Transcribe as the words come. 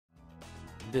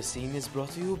The scene is brought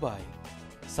to you by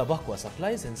Sabaqua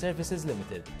Supplies and Services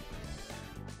Limited,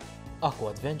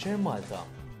 Aqua Adventure Malta.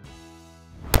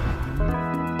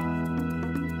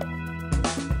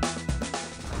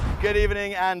 Good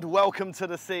evening and welcome to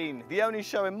The Scene, the only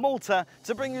show in Malta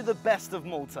to bring you the best of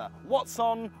Malta. What's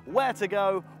on, where to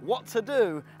go, what to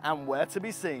do and where to be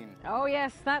seen. Oh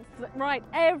yes, that's right.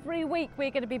 Every week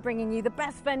we're going to be bringing you the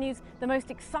best venues, the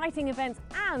most exciting events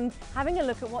and having a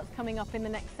look at what's coming up in the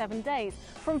next 7 days.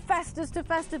 From festas to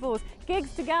festivals,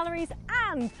 gigs to galleries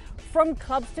and from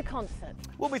clubs to concerts.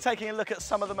 We'll be taking a look at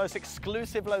some of the most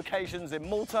exclusive locations in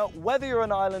Malta, whether you're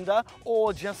an islander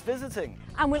or just visiting.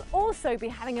 And we'll also be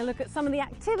having a look at some of the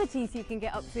activities you can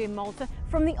get up to in Malta,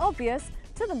 from the obvious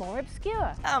to the more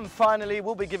obscure. And finally,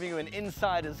 we'll be giving you an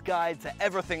insider's guide to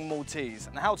everything Maltese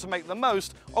and how to make the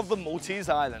most of the Maltese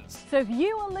Islands. So if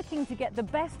you are looking to get the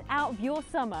best out of your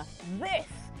summer, this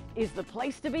is the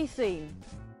place to be seen.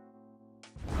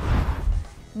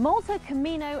 Malta,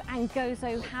 Camino and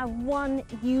Gozo have one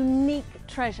unique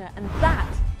treasure, and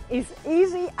that is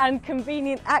easy and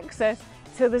convenient access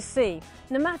to the sea.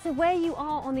 No matter where you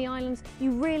are on the islands,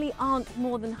 you really aren't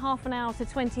more than half an hour to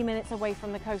 20 minutes away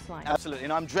from the coastline. Absolutely,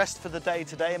 and I'm dressed for the day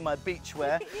today in my beach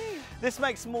wear. This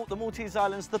makes the Maltese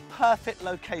Islands the perfect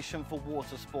location for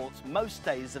water sports most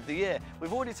days of the year.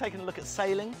 We've already taken a look at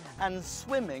sailing and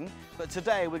swimming, but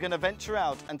today we're going to venture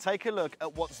out and take a look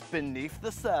at what's beneath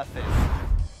the surface.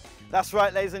 That's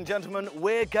right, ladies and gentlemen,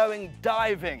 we're going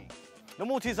diving. The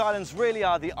Maltese Islands really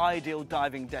are the ideal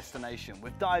diving destination.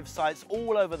 With dive sites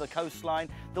all over the coastline,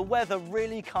 the weather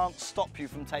really can't stop you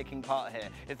from taking part here.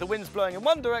 If the wind's blowing in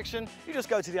one direction, you just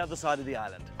go to the other side of the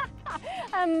island.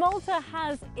 And Malta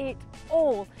has it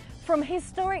all. From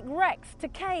historic wrecks to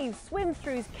caves,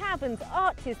 swim-throughs, cabins,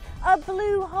 arches, a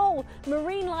blue hole,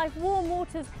 marine life, warm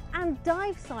waters and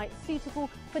dive sites suitable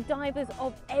for divers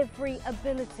of every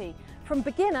ability. From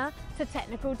beginner to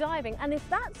technical diving. And if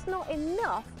that's not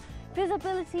enough,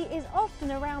 visibility is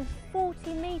often around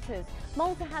 40 metres.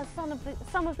 Malta has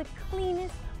some of the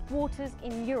cleanest waters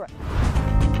in Europe.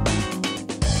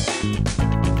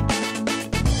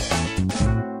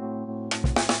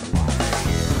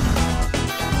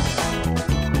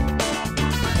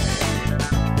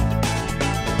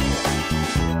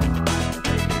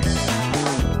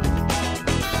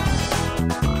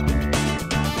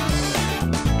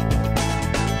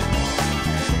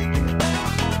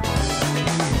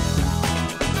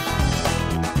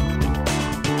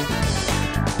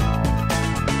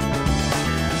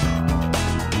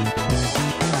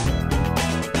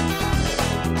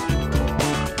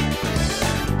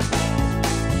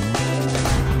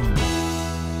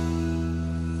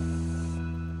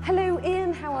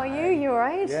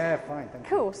 Yeah, fine, thank you.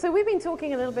 Cool, so we've been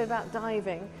talking a little bit about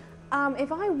diving.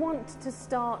 If I want to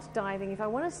start diving, if I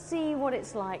want to see what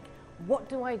it's like, what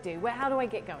do I do? How do I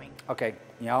get going? Okay,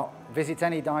 visit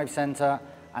any dive centre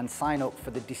and sign up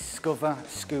for the Discover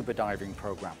Scuba Diving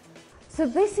programme. So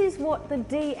this is what the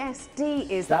DSD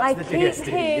is that I keep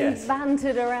hearing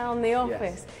bantered around the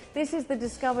office. Yes. This is the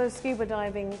Discover Scuba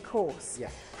Diving course.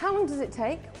 Yes. How long does it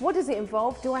take? What does it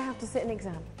involve? Do I have to sit an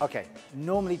exam? Okay,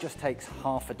 normally just takes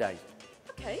half a day.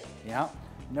 Okay. Yeah,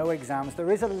 no exams.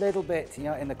 There is a little bit,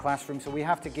 in the classroom, so we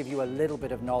have to give you a little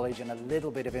bit of knowledge and a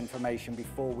little bit of information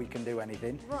before we can do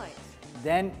anything. Right.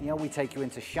 Then, we take you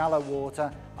into shallow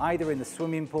water, either in the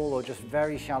swimming pool or just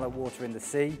very shallow water in the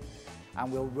sea,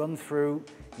 and we'll run through,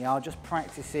 just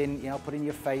practicing, putting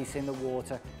your face in the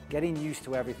water, getting used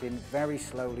to everything very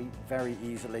slowly, very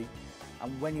easily.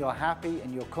 And when you're happy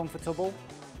and you're comfortable,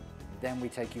 then we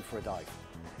take you for a dive.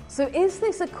 So is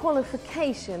this a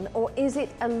qualification or is it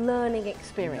a learning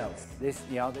experience?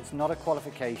 No, it's not a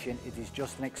qualification, it is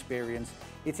just an experience.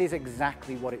 It is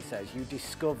exactly what it says. You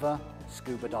discover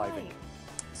scuba diving. Right.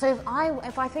 So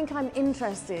if I think I'm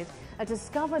interested, a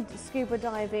discovered scuba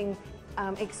diving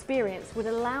experience would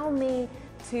allow me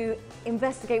to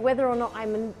investigate whether or not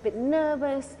I'm a bit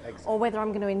nervous, or whether I'm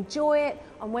going to enjoy it,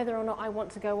 and whether or not I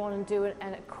want to go on and do a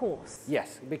course.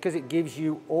 Yes, because it gives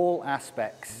you all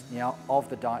aspects,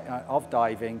 of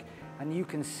diving, and you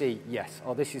can see, yes,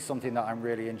 this is something that I'm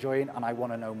really enjoying, and I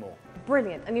want to know more.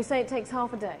 Brilliant. And you say it takes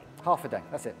half a day? Half a day,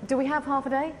 that's it. Do we have half a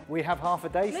day? We have half a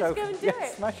day, Let's go and do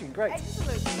it. Smashing, great.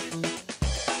 Excellent.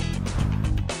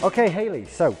 Okay, Hayley,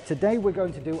 so today we're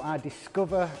going to do our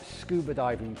Discover Scuba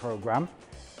Diving programme.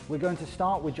 We're going to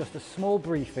start with just a small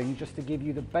briefing just to give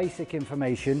you the basic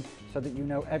information so that you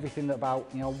know everything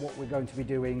about what we're going to be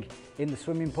doing in the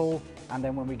swimming pool and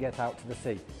then when we get out to the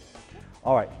sea.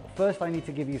 All right, first I need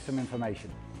to give you some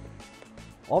information.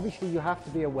 Obviously you have to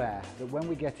be aware that when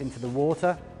we get into the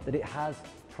water that it has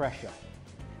pressure.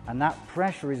 and that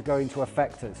pressure is going to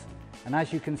affect us. And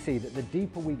as you can see, that the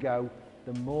deeper we go,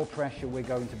 the more pressure we're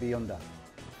going to be under.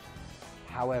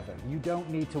 However, you don't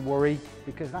need to worry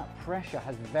because that pressure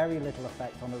has very little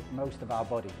effect on most of our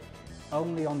body,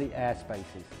 only on the air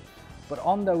spaces. But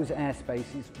on those air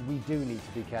spaces, we do need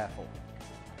to be careful.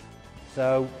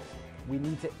 So we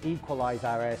need to equalize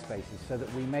our air spaces so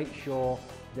that we make sure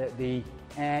that the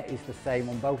air is the same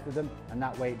on both of them, and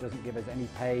that way it doesn't give us any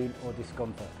pain or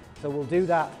discomfort. So we'll do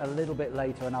that a little bit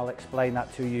later and I'll explain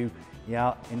that to you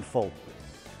in full.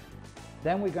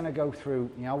 Then we're going to go through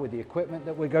with the equipment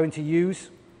that we're going to use.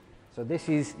 So this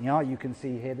is, you can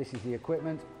see here, this is the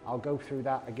equipment. I'll go through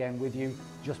that again with you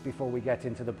just before we get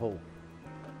into the pool.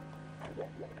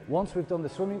 Once we've done the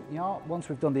swimming, once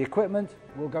we've done the equipment,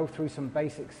 we'll go through some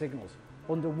basic signals.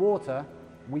 Underwater,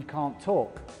 we can't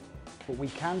talk, but we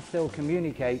can still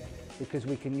communicate because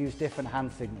we can use different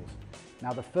hand signals.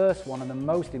 Now the first one and the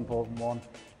most important one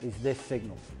is this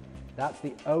signal. That's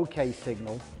the OK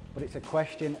signal, but it's a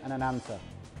question and an answer.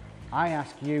 I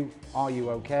ask you, are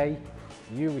you okay?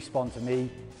 You respond to me,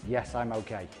 yes, I'm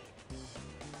okay.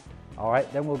 All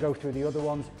right, then we'll go through the other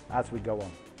ones as we go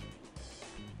on.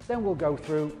 Then we'll go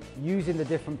through using the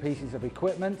different pieces of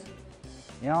equipment,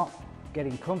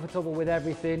 getting comfortable with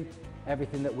everything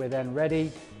that we're then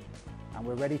ready, and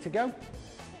we're ready to go.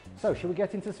 So, shall we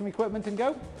get into some equipment and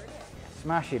go?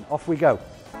 Smashing, off we go.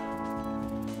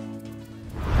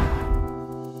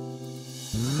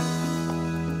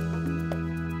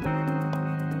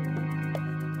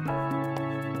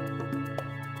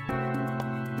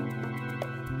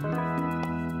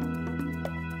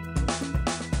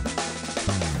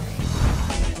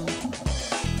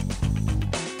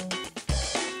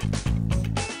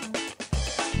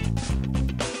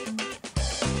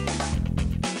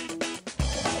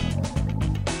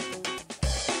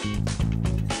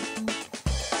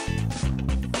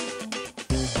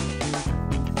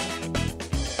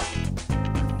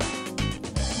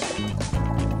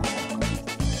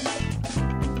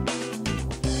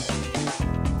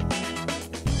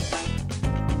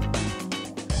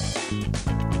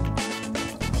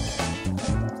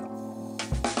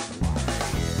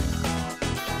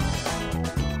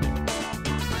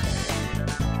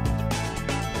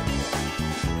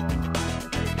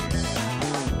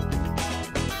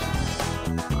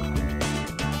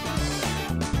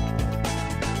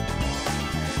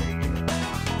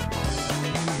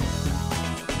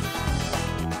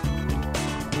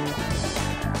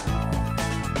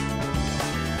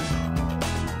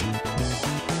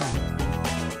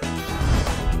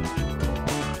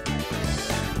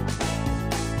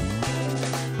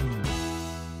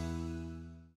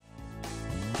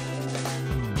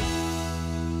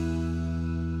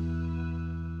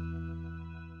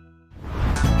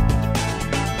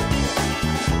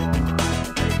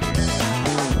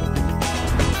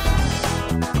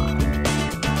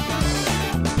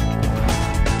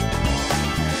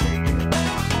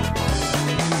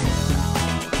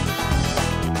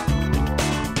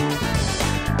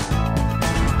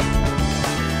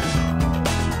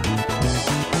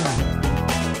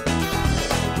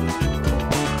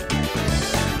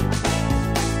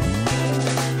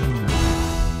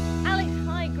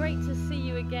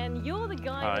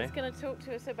 Going to talk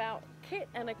to us about kit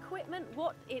and equipment,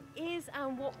 what it is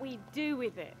and what we do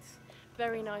with it.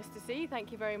 Very nice to see you, thank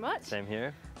you very much. Same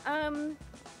here.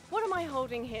 What am I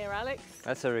holding here, Alex?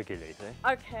 That's a regulator.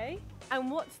 Okay, and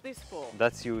what's this for?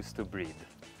 That's used to breathe.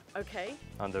 Okay.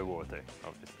 Underwater,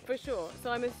 obviously. For sure,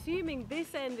 so I'm assuming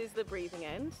this end is the breathing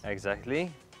end.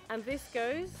 Exactly. And this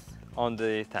goes? On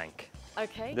the tank.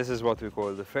 Okay. This is what we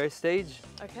call the first stage.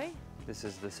 Okay. This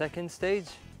is the second stage,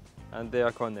 and they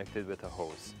are connected with a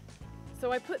hose.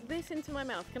 So I put this into my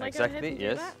mouth. Can exactly, I go ahead and do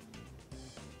yes. that?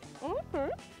 Mm-hmm.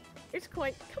 It's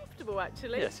quite comfortable,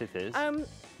 actually. Yes, it is.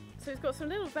 So it's got some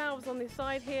little valves on this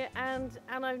side here, and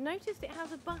I've noticed it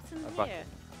has a button here. Button.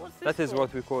 What's this That is for?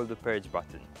 what we call the purge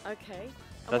button. Okay.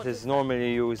 That is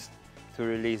normally used to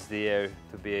release the air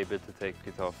to be able to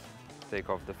take off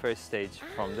the first stage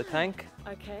from the tank.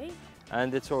 Okay.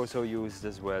 And it's also used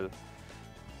as well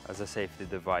as a safety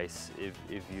device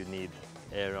if you need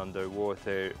air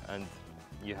underwater and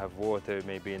you have water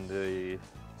maybe in the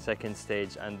second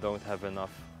stage and don't have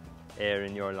enough air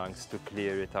in your lungs to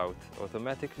clear it out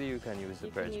automatically, you can use the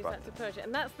purge button. That to purge it.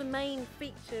 And that's the main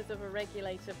features of a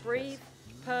regulator. Breathe,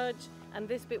 purge, and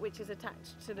this bit which is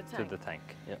attached to the tank. To the tank,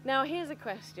 yeah. Now here's a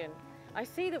question. I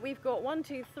see that we've got 1,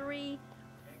 2, 3,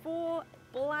 4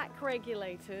 black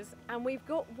regulators, and we've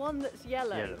got one that's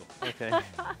yellow. Yellow, okay.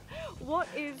 What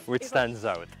is... Which stands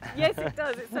out. Yes, it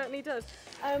does, it certainly does.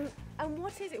 And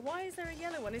what is it? Why is there a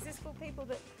yellow one? Is this for people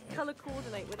that colour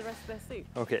coordinate with the rest of their suit?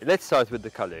 Okay, let's start with the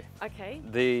color. Okay.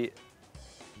 The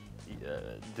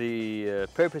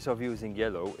purpose of using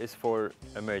yellow is for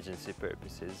emergency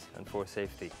purposes and for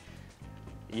safety.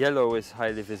 Yellow is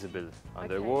highly visible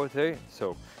underwater,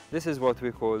 so this is what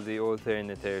we call the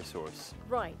alternate air source.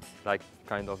 Right. Like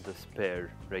kind of the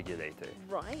spare regulator.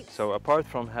 Right. So apart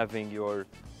from having your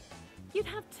You'd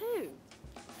have two.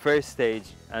 first stage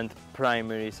and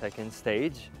primary second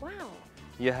stage, Wow.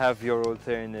 you have your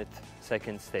alternate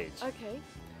second stage, Okay.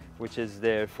 which is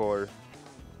there for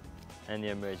any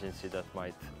emergency that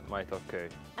might occur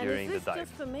during the And is dive. this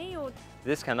just for me, or?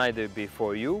 This can either be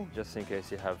for you, just in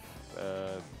case you have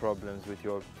problems with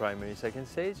your primary second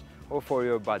stage, or for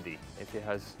your buddy, if he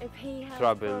has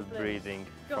trouble problems. breathing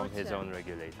from his Gotcha. own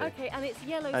regulator. Okay, and it's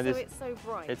yellow, And so it's so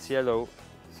bright. It's yellow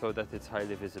so that it's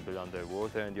highly visible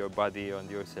underwater, and your buddy and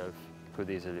yourself could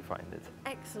easily find it.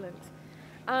 Excellent.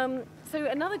 So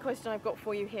another question I've got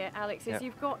for you here, Alex, is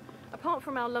you've got, apart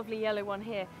from our lovely yellow one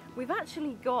here, we've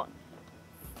actually got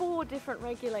 4 different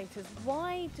regulators.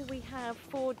 Why do we have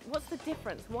 4? What's the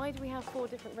difference? Why do we have 4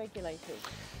 different regulators?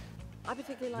 I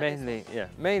particularly like this one.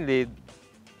 Mainly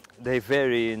they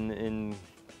vary in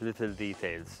little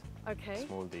details, Okay.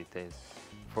 small details.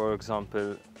 For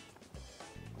example,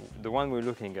 the one we're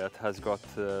looking at has got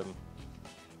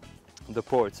the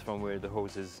ports from where the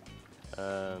hoses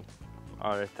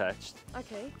are attached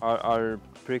Okay. are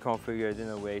pre-configured in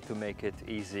a way to make it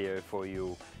easier for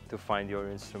you to find your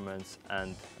instruments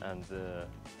and the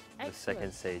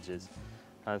second stages.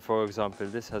 And for example,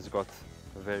 this has got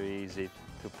a very easy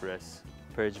to press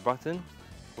purge button,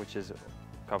 which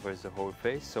covers the whole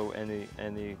face. So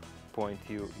any point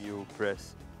you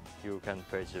press, you can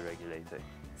purge the regulator.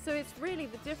 So it's really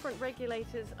the different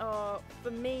regulators are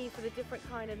for me, for the different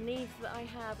kind of needs that I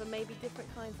have, and maybe different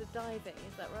kinds of diving,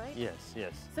 is that right? Yes,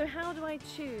 yes. So how do I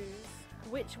choose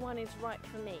which one is right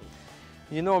for me?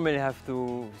 You normally have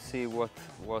to see what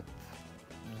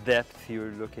depth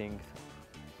you're looking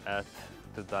at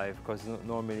to dive, because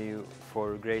normally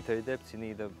for greater depths you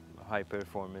need a high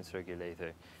performance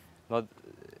regulator. Not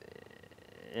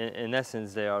in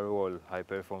essence they are all high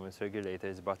performance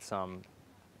regulators, but some,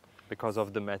 because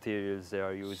of the materials they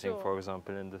are using, Sure. for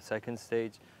example, in the second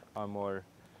stage, are more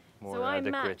So I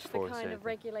adequate match the for kind safety. of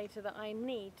regulator that I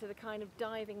need to the kind of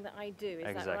diving that I do, is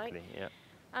that right? Exactly, yeah.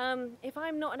 If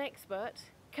I'm not an expert,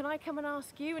 can I come and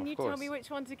ask you and Of you tell course. me which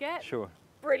one to get? Sure.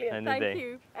 Brilliant, Any thank day.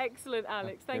 you. Excellent,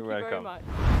 Alex. Thank You're you very welcome.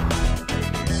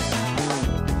 much.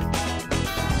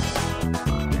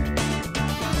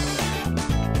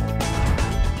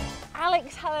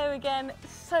 Alex, hello again.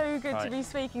 So good Hi. to be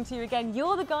speaking to you again.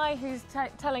 You're the guy who's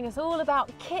telling us all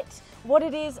about kit, what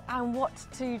it is and what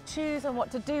to choose and what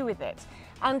to do with it.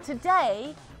 And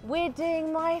today we're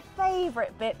doing my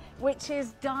favourite bit, which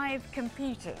is dive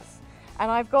computers.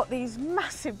 And I've got these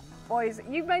massive boys.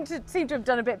 You seem to have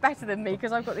done a bit better than me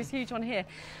because I've got this huge one here.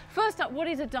 First up, what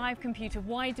is a dive computer?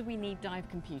 Why do we need dive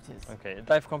computers? Okay, a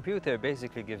dive computer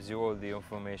basically gives you all the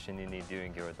information you need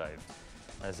during your dive,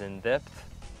 as in depth,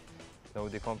 no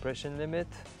decompression limit,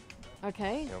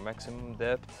 Okay, your maximum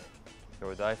depth,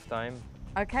 your dive time,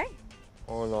 okay.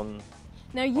 all on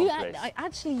Now one place.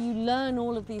 actually you learn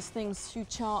all of these things through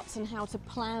charts and how to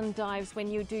plan dives when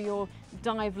you do your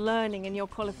dive learning and your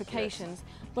qualifications.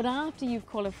 But after you've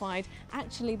qualified,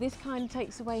 actually this kind of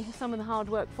takes away some of the hard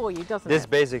work for you, doesn't This it?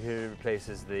 basically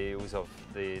replaces the use of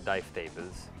the dive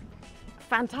tables,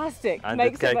 Fantastic, and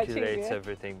makes it it much calculates easier.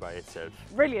 everything by itself.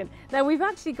 Brilliant. Now we've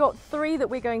actually got 3 that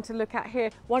we're going to look at here.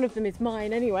 One of them is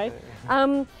mine anyway.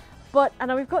 And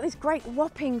we've got this great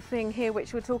whopping thing here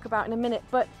which we'll talk about in a minute.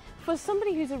 But for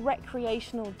somebody who's a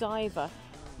recreational diver,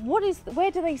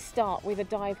 where do they start with a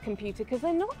dive computer? Because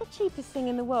they're not the cheapest thing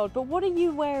in the world, but what are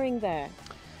you wearing there?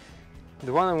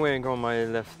 The one I'm wearing on my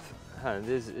left hand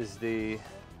is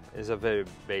a very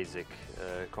basic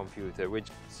computer, which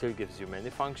still gives you many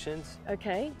functions,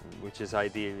 Okay, which is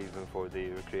ideal even for the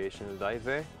recreational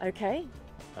diver. okay.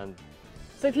 And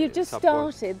So if you've just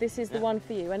support. started, this is the one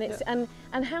for you. And it's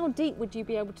and how deep would you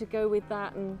be able to go with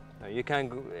that? And you can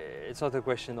go, it's not a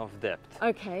question of depth.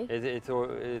 okay,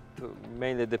 It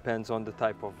mainly depends on the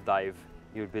type of dive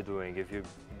you'll be doing. If you're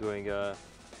doing a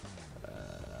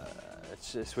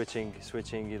switching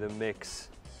the mix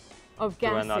of to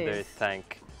gases. another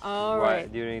tank. All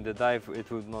right. During the dive, it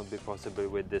would not be possible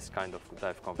with this kind of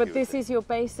dive computer. But this is your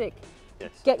basic yes.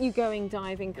 get you going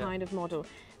diving kind of model.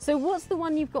 So what's the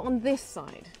one you've got on this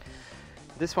side?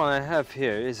 This one I have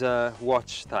here is a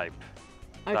watch type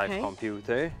dive Okay.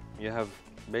 computer. You have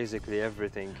basically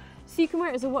everything. So you can wear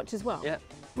it as a watch as well? Yeah.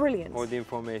 Brilliant. All the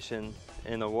information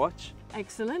in a watch.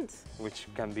 Excellent. which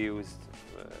can be used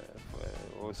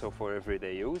also for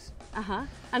everyday use.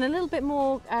 And a little bit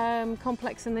more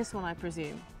complex than this one, I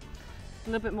presume. A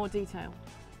little bit more detail.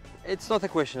 It's not a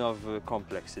question of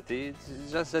complexity,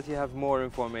 it's just that you have more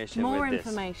information More with this.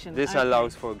 information. This okay.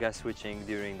 allows for gas switching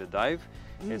during the dive.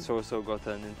 It's also got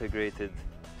an integrated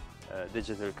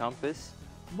digital compass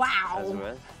Wow! as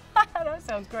well. That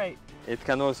sounds great. It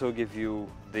can also give you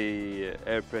the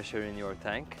air pressure in your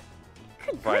tank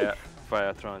Good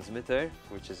via transmitter,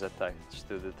 which is attached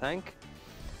to the tank.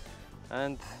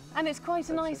 And it's quite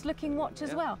a nice looking watch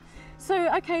as Yeah. well. So,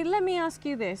 okay, let me ask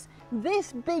you this.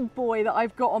 This big boy that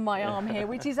I've got on my arm here,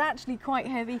 which is actually quite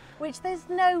heavy, which there's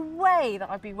no way that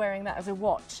I'd be wearing that as a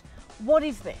watch. What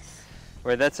is this?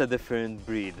 well, that's a different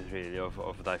breed really of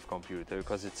dive computer,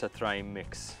 because it's a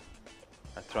trimix.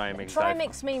 A trimix.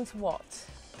 Trimix means what?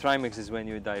 Trimix is when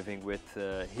you're diving with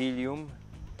helium,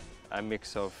 a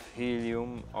mix of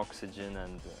helium, oxygen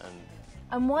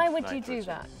And why would you do nitrogen.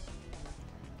 that?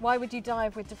 Why would you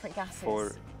dive with different gases?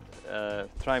 For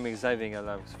trimix diving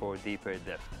allows for deeper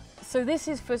depth. So this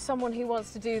is for someone who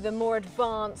wants to do the more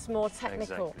advanced, more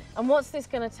technical. Exactly. And what's this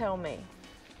going to tell me?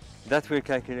 That will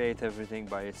calculate everything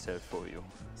by itself for you.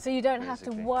 So you don't have to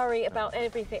Basically, worry no. about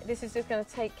everything. This is just going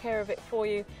to take care of it for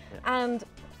you. Yeah. And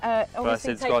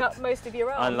obviously it's take got- up most of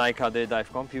your arm. Unlike other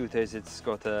dive computers, it's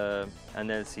got an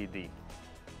LCD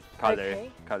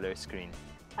color screen.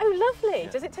 Oh, lovely. Yeah.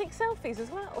 Does it take selfies as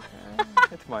well?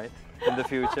 It might in the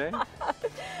future.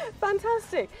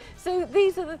 Fantastic. So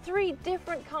these are the three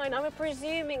different kind. I'm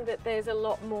presuming that there's a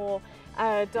lot more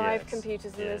dive Yes,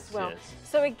 computers in yes, as well. yes.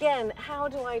 So again, how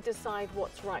do I decide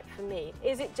what's right for me?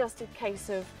 Is it just a case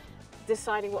of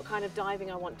deciding what kind of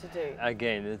diving I want to do?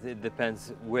 Again, it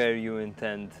depends where you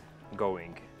intend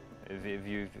going.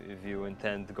 If you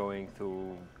intend going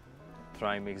to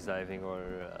trimix diving or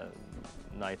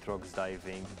nitrox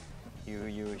diving,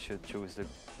 you should choose the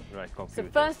right So computer.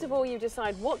 first of all, you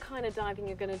decide what kind of diving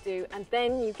you're going to do, and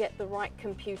then you get the right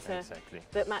computer Exactly.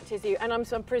 that matches you. And I'm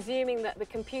presuming that the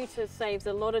computer saves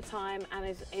a lot of time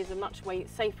and is a much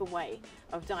safer way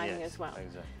of diving Yes, as well.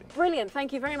 exactly. Brilliant,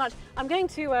 thank you very much. I'm going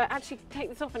to actually take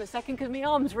this off in a second because my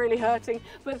arm's really hurting,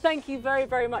 but thank you very,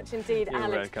 very much indeed, You're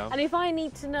Alex. welcome. And if I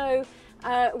need to know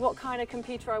what kind of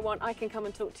computer I want, I can come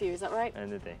and talk to you, is that right?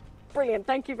 Any day. Brilliant,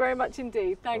 thank you very much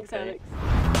indeed. Thanks, Okay.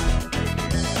 Alex.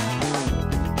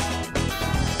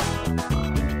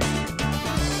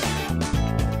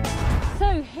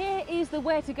 So here is the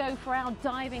where to go for our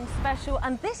diving special,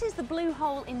 and this is the Blue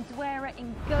Hole in Dwera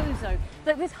in Gozo.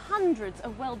 There's hundreds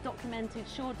of well-documented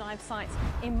shore dive sites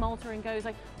in Malta and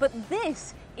Gozo, but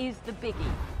this is the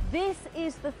biggie. This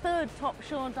is the third top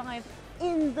shore dive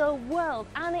in the world,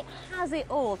 and it has it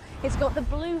all. It's got the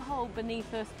Blue Hole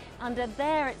beneath us. Under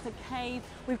there it's a cave.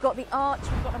 We've got the arch,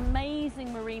 we've got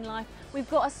amazing marine life, we've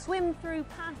got a swim through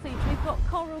passage, we've got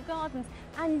coral gardens,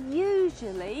 and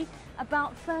usually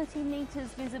about 30 meters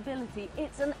visibility.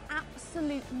 It's an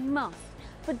absolute must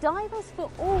for divers for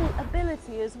all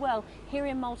ability as well here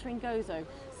in Malta and Gozo.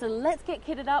 So let's get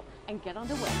kitted up and get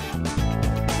underway.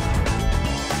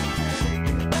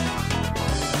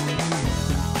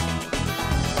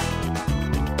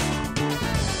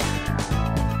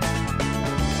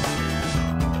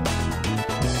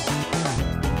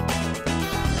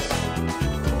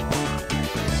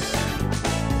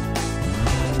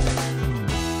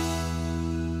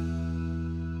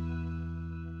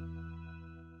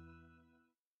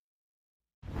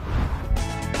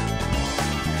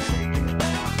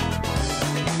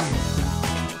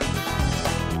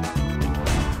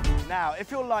 Now,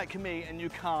 if you're like me and you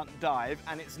can't dive,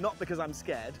 and it's not because I'm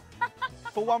scared,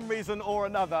 for one reason or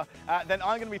another, then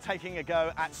I'm going to be taking a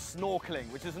go at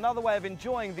snorkeling, which is another way of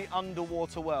enjoying the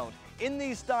underwater world. In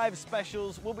these dive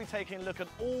specials, we'll be taking a look at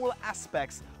all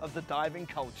aspects of the diving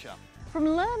culture. From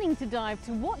learning to dive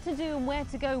to what to do and where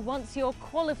to go once you're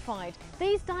qualified,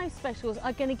 these dive specials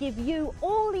are going to give you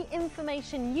all the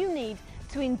information you need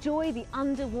to enjoy the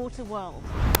underwater world.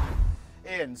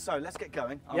 Ian, so let's get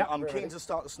going. Yep, I'm we're keen ready. to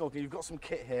start the snorkeling. You've got some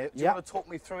kit here. Do you Yep. want to talk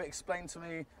me through it, explain to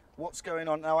me what's going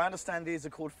on? Now, I understand these are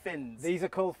called fins. These are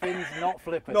called fins, not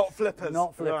flippers. Not flippers.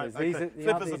 Not flippers. Right, These okay. are,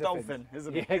 Flippers these a dolphin, fins.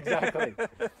 isn't Yeah, it? exactly.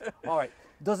 All right.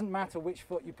 Doesn't matter which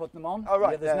foot you put them on. Oh,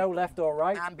 right, Yeah, there's yeah. no left or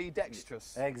right.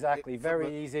 Ambidextrous. Exactly.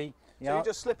 Very easy. So you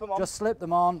just slip them on? Just slip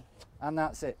them on, and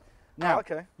that's it. Now,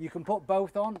 okay. you can put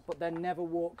both on, but then never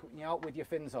walk out with your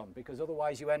fins on, because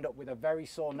otherwise you end up with a very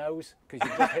sore nose because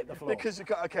you just hit the floor. Because you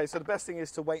got, okay, so the best thing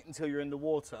is to wait until you're in the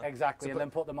water. Exactly, and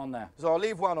then put them on there. So I'll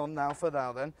leave one on now for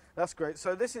now then. That's great.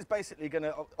 So this is basically going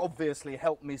to obviously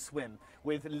help me swim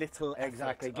with little effort.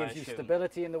 Exactly, it gives you assume.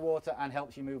 stability in the water and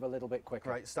helps you move a little bit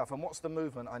quicker. Great stuff. And what's the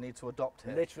movement I need to adopt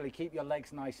here? Literally keep your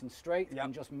legs nice and straight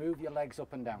and just move your legs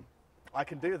up and down. I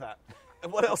can do that.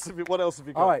 And what else have you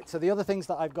got? All right, so the other things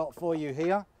that I've got for you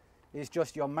here is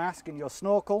just your mask and your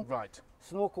snorkel. Right.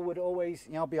 Snorkel would always,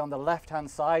 be on the left-hand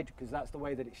side because that's the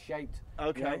way that it's shaped.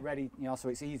 Okay. Ready, so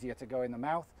it's easier to go in the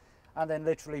mouth. And then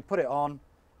literally put it on,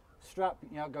 strap,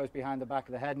 goes behind the back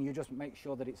of the head, and you just make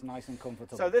sure that it's nice and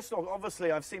comfortable. So this,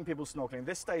 obviously, I've seen people snorkeling.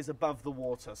 This stays above the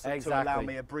water so to allow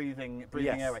me a breathing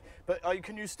airway. But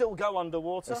can you still go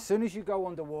underwater? As soon as you go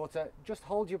underwater, just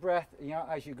hold your breath,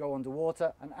 as you go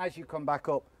underwater, and as you come back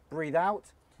up, breathe out.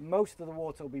 Most of the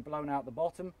water will be blown out the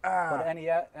bottom, but any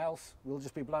else will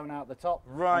just be blown out the top.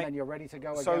 Right. And then you're ready to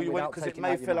go again. So you without because it taking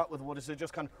may out your fill mouth. up with water, so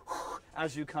just kind of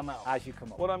as you come out. As you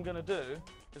come up. What I'm going to do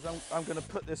is I'm going to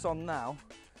put this on now,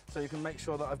 so you can make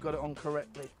sure that I've got it on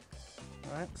correctly.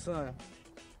 All right. So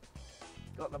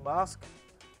got the mask.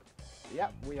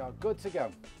 Yep, we are good to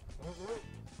go.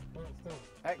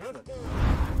 Excellent.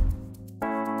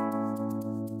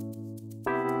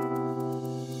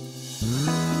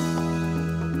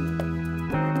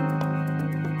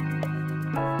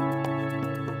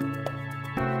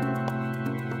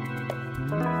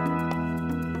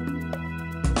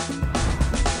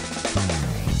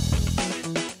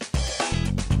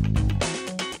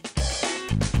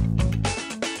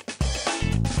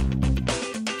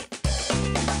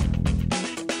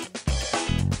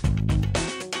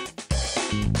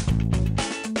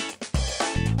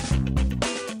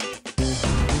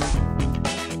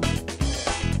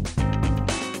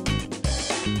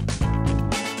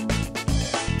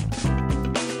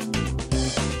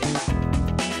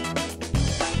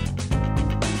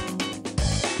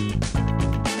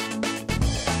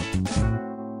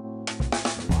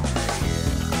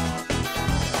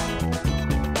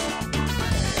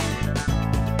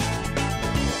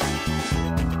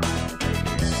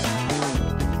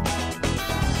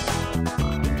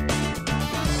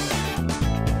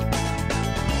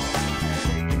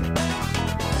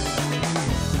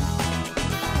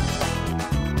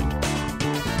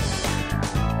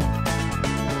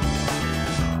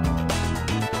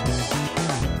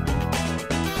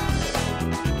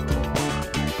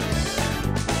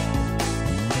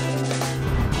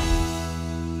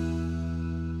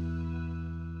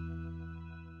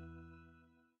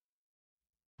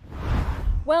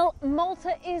 Well,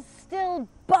 Malta is still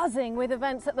buzzing with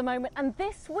events at the moment, and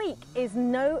this week is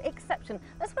no exception.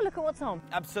 Let's have a look at what's on.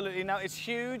 Absolutely. Now, it's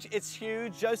huge. It's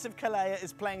huge. Joseph Calleja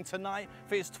is playing tonight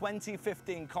for his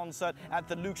 2015 concert at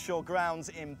the Luxor Grounds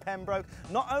in Pembroke.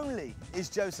 Not only is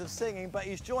Joseph singing, but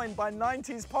he's joined by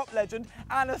 90s pop legend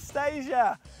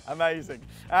Anastasia. Amazing.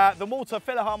 The Malta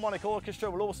Philharmonic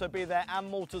Orchestra will also be there, and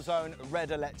Malta's own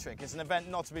Red Electric. It's an event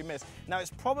not to be missed. Now,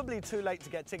 it's probably too late to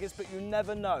get tickets, but you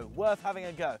never know. Worth having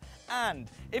a go. And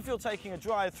if you're taking a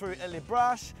drive through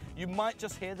Librash, you might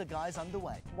just hear the guys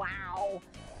underway. Wow.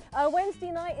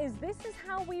 Wednesday night is This Is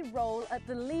How We Roll at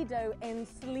the Lido in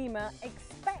Slima.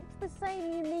 Expect the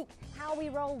same unique How We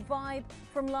Roll vibe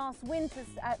from last winter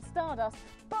at Stardust,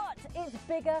 but it's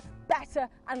bigger, better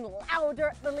and louder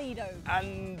at the Lido.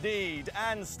 Indeed.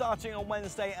 And starting on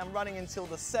Wednesday and running until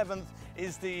the 7th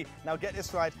is the, now get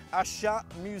this right, Asha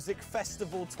Music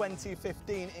Festival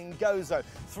 2015 in Gozo.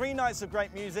 3 nights of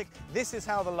great music. This is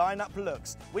how the lineup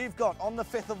looks. We've got on the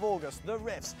 5th of August, The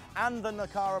Riffs and the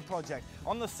Nakara Project.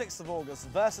 On the 6th of August,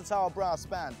 Versatile Brass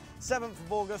Band. 7th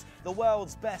of August, the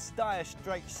world's best Dire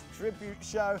Straits tribute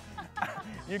show.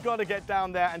 You've got to get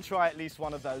down there and try at least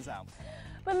one of those out.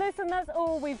 But listen, that's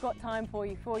all we've got time for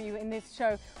you in this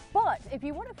show. But if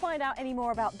you want to find out any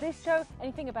more about this show,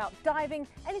 anything about diving,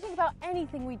 anything about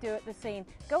anything we do at The Scene,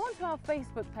 go onto our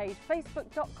Facebook page,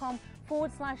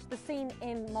 facebook.com/The Scene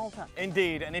in Malta.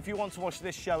 Indeed, and if you want to watch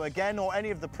this show again or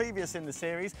any of the previous in the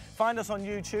series, find us on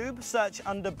YouTube, search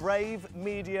under Brave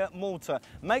Media Malta.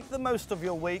 Make the most of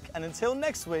your week, and until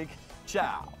next week,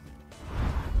 ciao.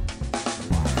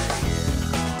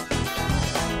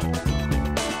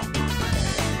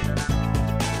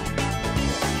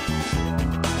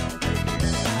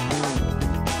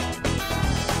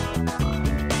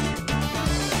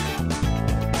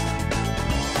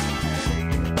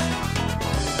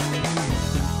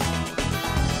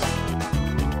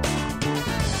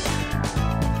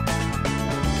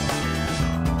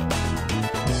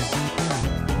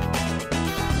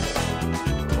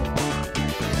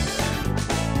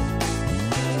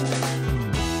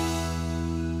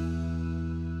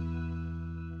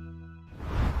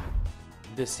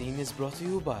 The scene is brought to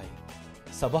you by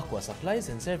Sabaqua Supplies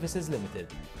and Services Limited,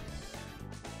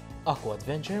 Aqua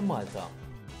Adventure Malta,